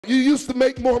You used to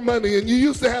make more money and you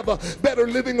used to have a better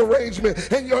living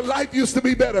arrangement and your life used to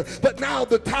be better. But now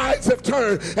the tides have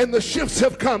turned and the shifts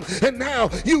have come and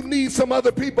now you need some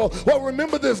other people. Well,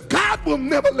 remember this, God will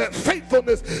never let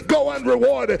faithfulness go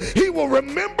unrewarded. He will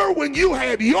remember when you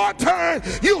had your turn,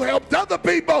 you helped other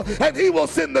people, and he will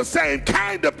send the same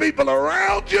kind of people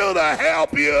around you to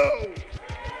help you.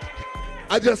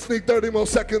 I just need 30 more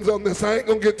seconds on this. I ain't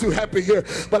gonna get too happy here,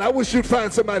 but I wish you'd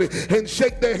find somebody and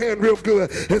shake their hand real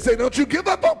good and say, don't you give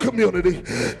up on community.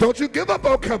 Don't you give up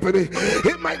on company.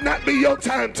 It might not be your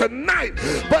time tonight,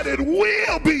 but it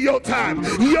will be your time.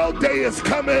 Your day is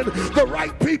coming. The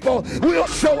right people will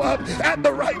show up at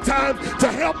the right time to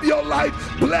help your life,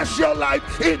 bless your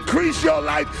life, increase your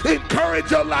life,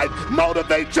 encourage your life,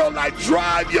 motivate your life,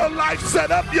 drive your life,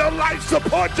 set up your life,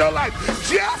 support your life.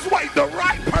 Just wait, the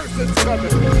right person's coming.